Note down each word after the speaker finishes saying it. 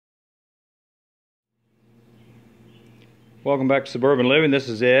Welcome back to Suburban Living. This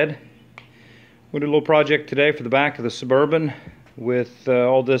is Ed. We'll do a little project today for the back of the Suburban with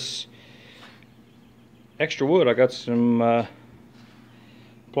all this extra wood. I got some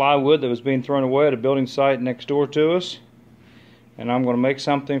plywood that was being thrown away at a building site next door to us, and I'm going to make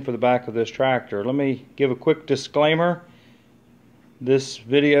something for the back of this tractor. Let me give a quick disclaimer. This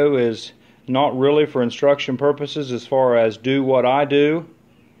video is not really for instruction purposes as far as do what I do.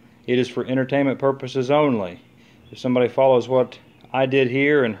 It is for entertainment purposes only. If somebody follows what I did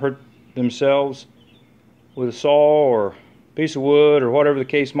here and hurt themselves with a saw or piece of wood or whatever the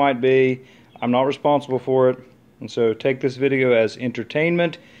case might be, I'm not responsible for it. And so take this video as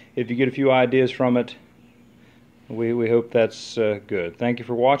entertainment. If you get a few ideas from it, we hope that's good. Thank you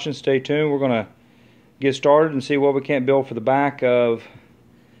for watching. Stay tuned. We're going to get started and see what we can't build for the back of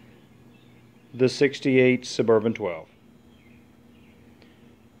the 68 Suburban 12.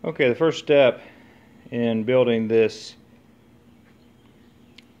 Okay, the first step in building this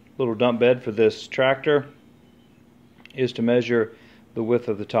little dump bed for this tractor is to measure the width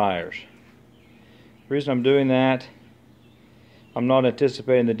of the tires. The reason I'm doing that, I'm not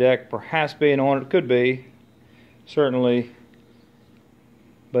anticipating the deck perhaps being on it. Could be, certainly,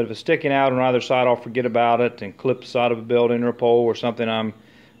 but if it's sticking out on either side, I'll forget about it and clip the side of a building or a pole or something I'm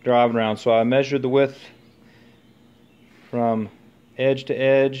driving around. So I measured the width from edge to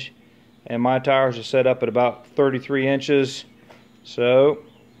edge, and my tires are set up at about 33 inches. So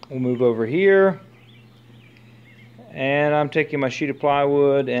we'll move over here, and I'm taking my sheet of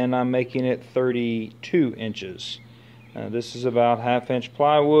plywood and I'm making it 32 inches. This is about 1/2 inch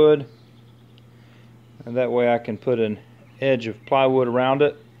plywood, and that way I can put an edge of plywood around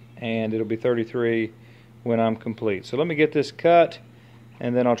it and it'll be 33 when I'm complete. So let me get this cut,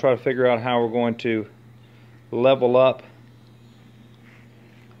 and then I'll try to figure out how we're going to level up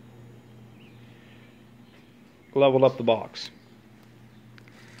the box.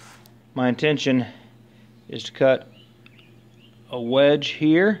 My intention is to cut a wedge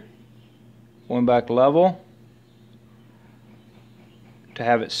here, going back level, to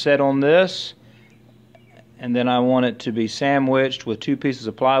have it set on this, and then I want it to be sandwiched with 2 pieces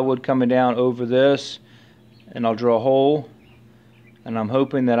of plywood coming down over this, and I'll drill a hole, and I'm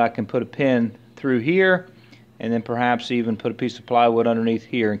hoping that I can put a pin through here and then perhaps even put a piece of plywood underneath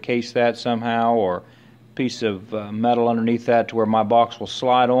here, encase that somehow, or piece of metal underneath that to where my box will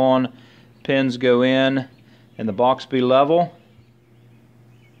slide on, pins go in, and the box be level.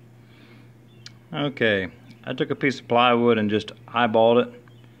 Okay, I took a piece of plywood and just eyeballed it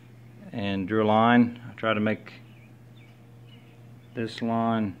and drew a line. I tried to make this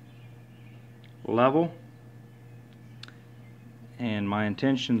line level, and my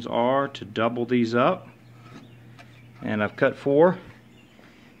intentions are to double these up, and I've cut 4.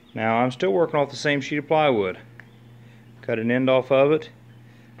 Now I'm still working off the same sheet of plywood. Cut an end off of it.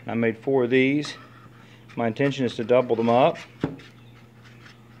 I made 4 of these. My intention is to double them up,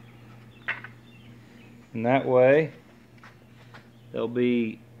 and that way they'll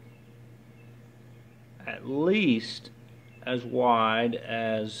be at least as wide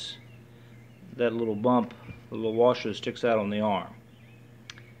as that little bump, the little washer that sticks out on the arm.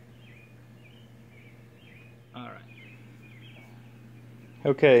 Alright.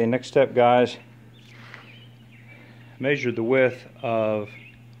 Okay, next step, guys. Measure the width of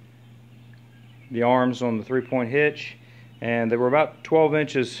the arms on the 3-point hitch, and they were about 12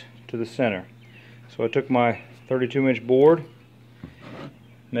 inches to the center. So I took my 32-inch board,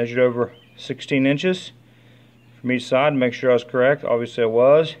 measured over 16 inches from each side to make sure I was correct. Obviously I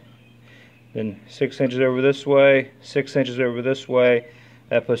was. Then 6 inches over this way, 6 inches over this way.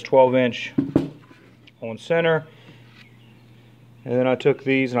 That puts 12-inch on center. And then I took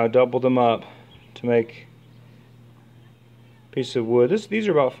these and I doubled them up to make a piece of wood. These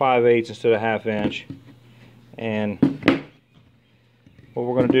are about 5/8 instead of 1/2 inch. And what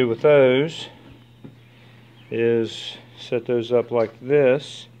we're going to do with those is set those up like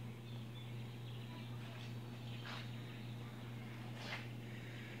this.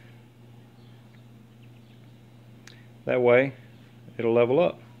 That way it'll level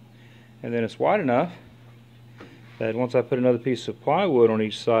up. And then it's wide enough that once I put another piece of plywood on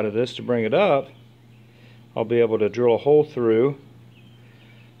each side of this to bring it up, I'll be able to drill a hole through,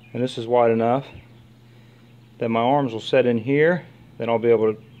 and this is wide enough that my arms will set in here. Then I'll be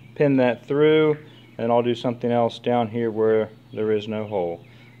able to pin that through, and I'll do something else down here where there is no hole.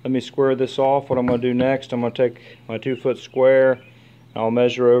 Let me square this off. What I'm going to do next, I'm going to take my 2-foot square, and I'll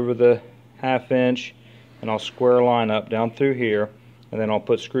measure over the 1/2 inch, and I'll square a line up down through here, and then I'll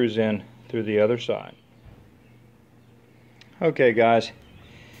put screws in through the other side. Okay guys,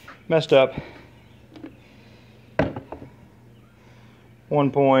 messed up. one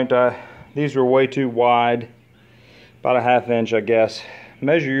point these were way too wide, about a 1/2 inch, I guess.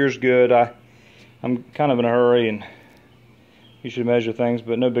 Measure yours good. I'm kind of in a hurry and you should measure things,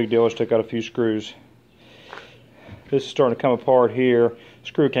 but no big deal. I just took out a few screws. This is starting to come apart here.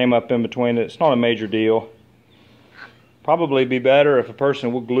 Screw came up in between it. It's not a major deal. Probably be better if a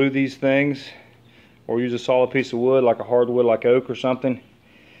person would glue these things or use a solid piece of wood like a hardwood like oak or something.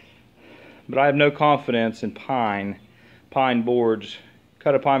 But I have no confidence in pine boards.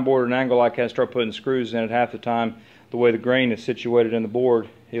 Cut a pine board at an angle like that and start putting screws in it, half the time the way the grain is situated in the board,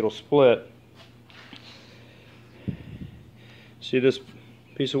 it'll split. See this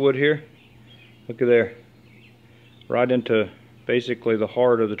piece of wood here? Look at there. Right into basically the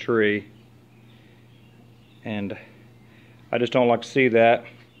heart of the tree. And I just don't like to see that.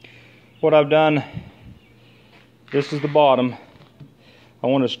 What I've done, this is the bottom. I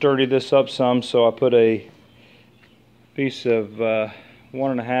want to sturdy this up some, so I put a piece of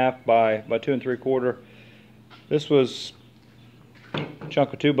 1.5 by 2 3/4. This was a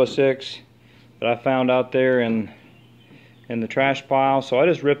chunk of 2x6 that I found out there in the trash pile, so I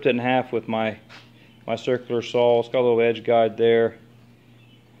just ripped it in half with my circular saw. It's got a little edge guide there,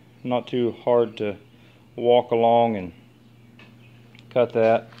 not too hard to walk along and cut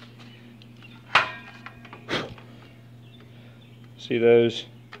that. See those?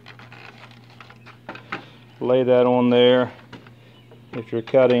 Lay that on there. If you're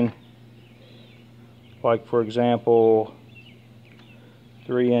cutting, like for example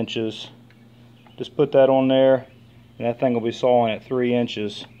 3 inches, just put that on there and that thing will be sawing at 3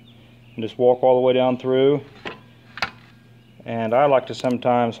 inches, and just walk all the way down through. And I like to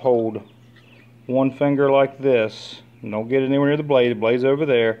sometimes hold one finger like this, and don't get anywhere near the blade's over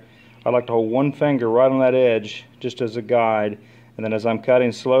there. I like to hold one finger right on that edge just as a guide, and then as I'm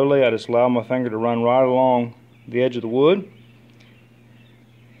cutting slowly I just allow my finger to run right along the edge of the wood.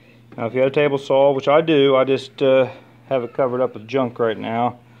 Now if you had a table saw, which I do, I just have it covered up with junk right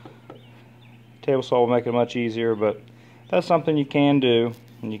now. Table saw will make it much easier, but that's something you can do,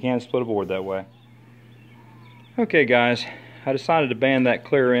 and you can split a board that way. Okay guys, I decided to band that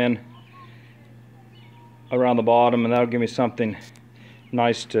clear in around the bottom, and that'll give me something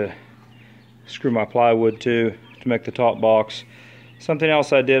nice to screw my plywood to make the top box. Something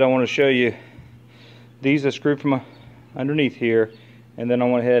else I did, I want to show you. These I screwed from underneath here, and then I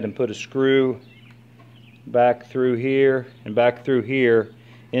went ahead and put a screw back through here and back through here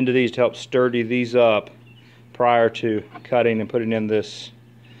into these to help sturdy these up prior to cutting and putting in this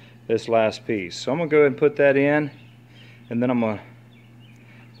last piece. So I'm gonna go ahead and put that in, and then I'm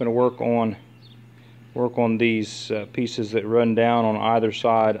gonna work on these pieces that run down on either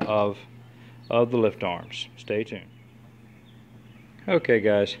side of the lift arms. Stay tuned. Okay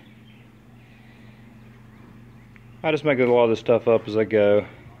guys, I just make a lot of this stuff up as I go.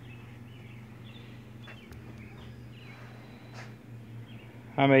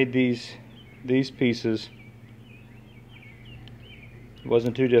 I made these pieces. It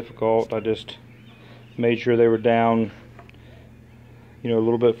wasn't too difficult. I just made sure they were down, a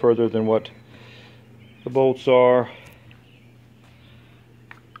little bit further than what the bolts are.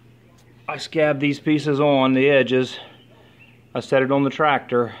 I scabbed these pieces on the edges. I set it on the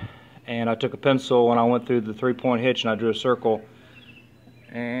tractor, and I took a pencil and I went through the 3-point hitch and I drew a circle,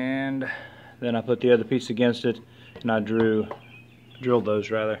 and then I put the other piece against it and I drilled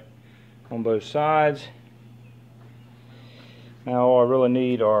those on both sides. Now all I really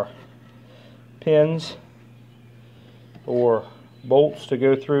need are pins or bolts to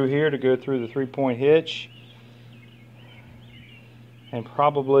go through here, to go through the 3-point hitch, and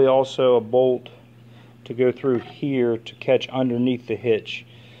probably also a bolt to go through here to catch underneath the hitch.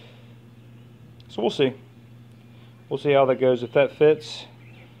 So we'll see how that goes. If that fits,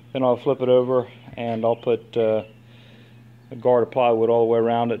 then I'll flip it over and I'll put a guard of plywood all the way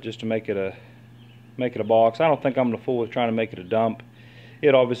around it just to make it a box. I don't think I'm going to fool with trying to make it a dump.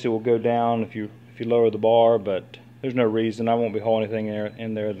 It obviously will go down if you lower the bar, but there's no reason. I won't be hauling anything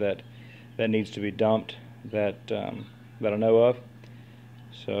in there that needs to be dumped that I know of.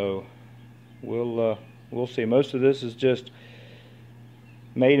 So we'll see. Most of this is just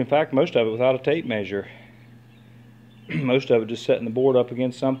made, in fact most of it without a tape measure. Most of it just setting the board up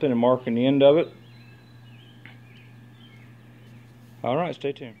against something and marking the end of it. Alright,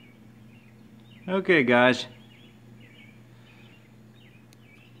 stay tuned. Okay guys,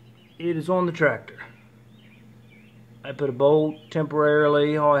 it is on the tractor. I put a bolt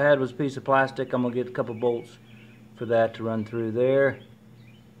temporarily. All I had was a piece of plastic. I'm going to get a couple bolts for that to run through there.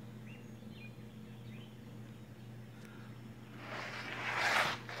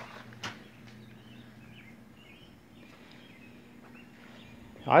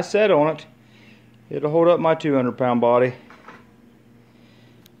 I sat on it. It'll hold up my 200-pound body.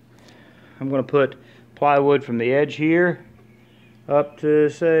 I'm going to put plywood from the edge here up to,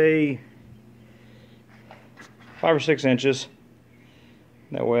 say, 5 or 6 inches.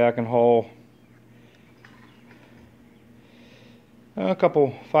 That way I can haul a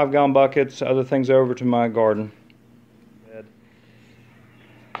couple 5-gallon buckets, other things over to my garden.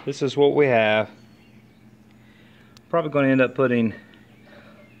 This is what we have. Probably going to end up putting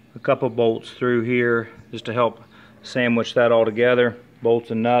a couple bolts through here just to help sandwich that all together.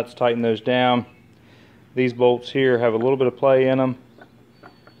 Bolts and nuts, tighten those down. These bolts here have a little bit of play in them.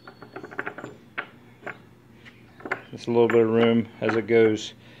 Just a little bit of room as it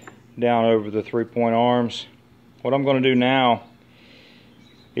goes down over the 3-point arms. What I'm going to do now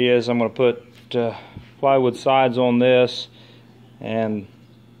is I'm going to put plywood sides on this, and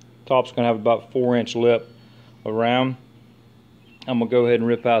top's going to have about 4-inch lip around. I'm going to go ahead and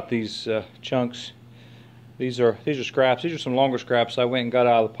rip out these chunks. These are scraps. These are some longer scraps I went and got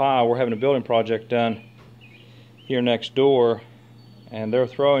out of the pile. We're having a building project done here next door, and they're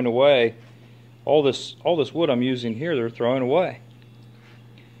throwing away all this wood I'm using here. They're throwing away.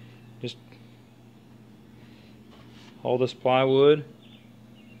 Just all this plywood,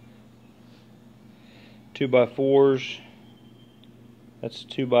 2x4s. That's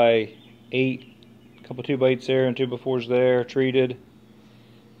 2x8. A couple 2x8s there and 2x4s there. Treated.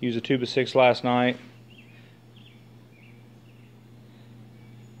 Used a 2x6 last night.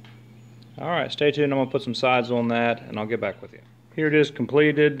 Alright, stay tuned. I'm going to put some sides on that and I'll get back with you. Here it is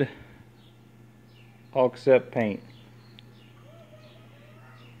completed, all except paint.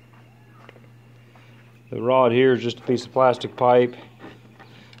 The rod here is just a piece of plastic pipe.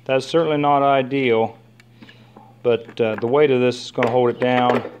 That's certainly not ideal, but the weight of this is going to hold it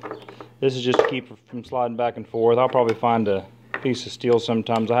down. This is just to keep it from sliding back and forth. I'll probably find a piece of steel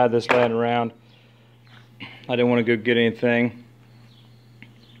sometimes. I had this laying around. I didn't want to go get anything.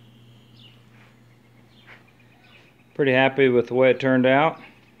 Pretty happy with the way it turned out.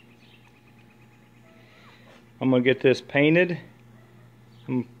 I'm going to get this painted.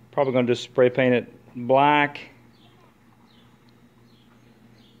 I'm probably going to just spray paint it black.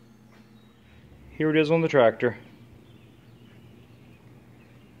 Here it is on the tractor.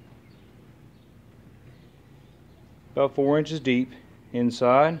 About 4 inches deep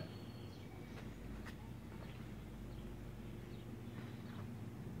inside.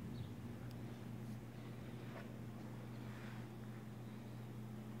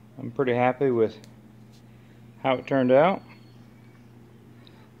 I'm pretty happy with how it turned out.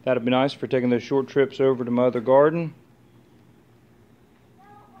 That'd be nice for taking those short trips over to my other garden.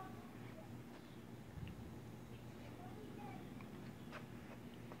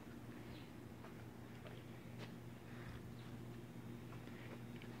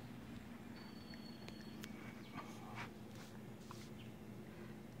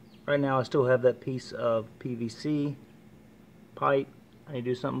 Right now I still have that piece of PVC pipe. I need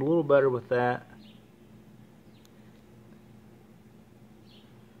to do something a little better with that.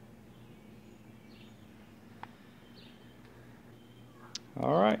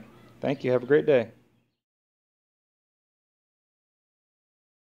 All right. Thank you. Have a great day.